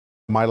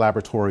My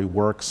laboratory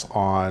works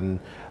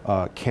on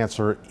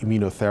cancer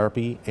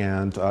immunotherapy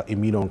and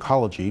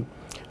immuno-oncology.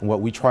 And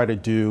what we try to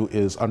do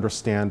is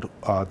understand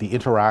the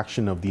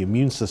interaction of the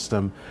immune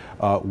system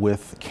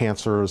with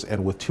cancers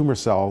and with tumor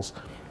cells,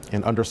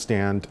 and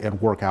understand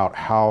and work out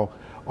how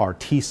our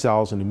T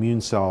cells and immune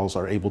cells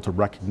are able to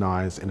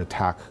recognize and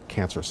attack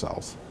cancer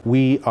cells.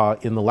 We,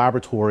 in the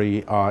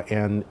laboratory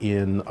and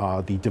in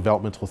the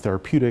developmental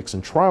therapeutics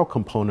and trial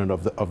component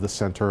of the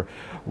center,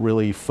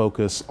 really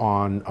focus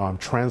on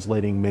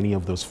translating many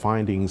of those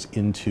findings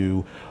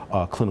into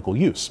clinical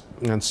use.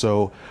 And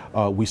so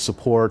we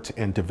support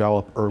and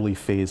develop early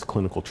phase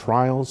clinical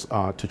trials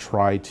to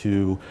try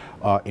to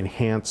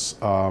enhance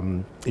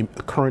current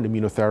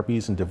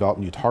immunotherapies and develop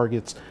new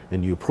targets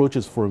and new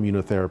approaches for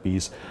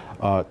immunotherapies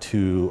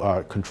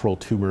to control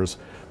tumors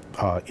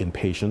in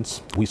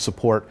patients. We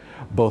support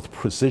both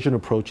precision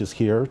approaches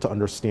here to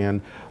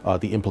understand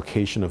the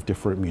implication of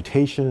different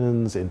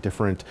mutations and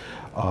different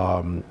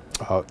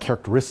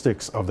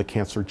characteristics of the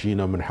cancer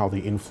genome and how they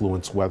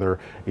influence whether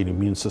an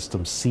immune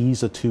system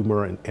sees a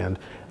tumor and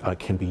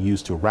can be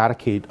used to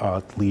eradicate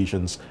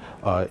lesions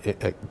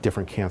at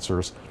different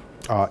cancers.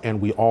 And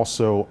we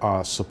also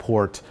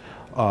support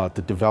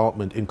the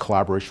development in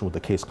collaboration with the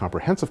Case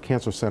Comprehensive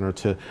Cancer Center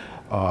to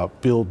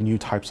build new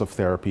types of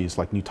therapies,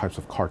 like new types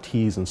of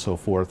CAR-Ts and so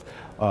forth,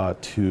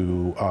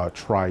 to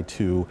try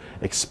to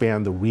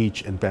expand the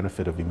reach and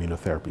benefit of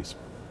immunotherapies.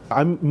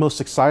 I'm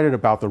most excited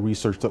about the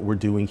research that we're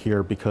doing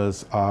here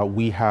because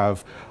we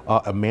have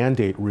a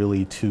mandate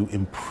really to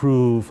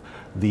improve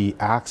the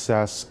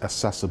access,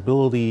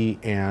 accessibility,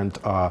 and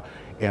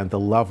the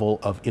level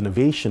of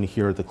innovation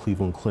here at the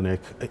Cleveland Clinic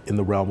in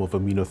the realm of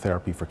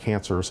immunotherapy for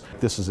cancers.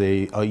 This is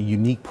a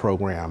unique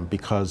program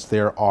because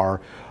there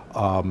are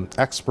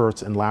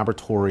experts and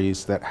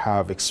laboratories that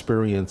have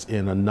experience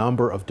in a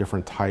number of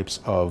different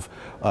types of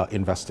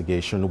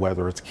investigation,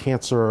 whether it's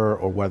cancer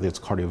or whether it's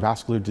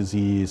cardiovascular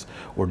disease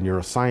or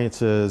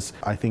neurosciences.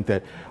 I think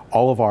that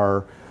all of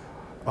our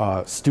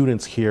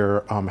students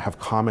here have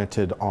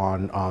commented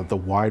on the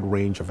wide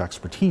range of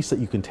expertise that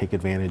you can take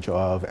advantage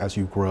of as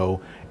you grow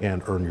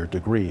and earn your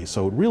degree.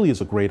 So it really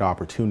is a great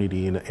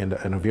opportunity and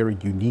a very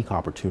unique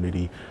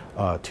opportunity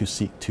to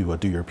seek to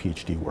do your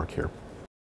PhD work here.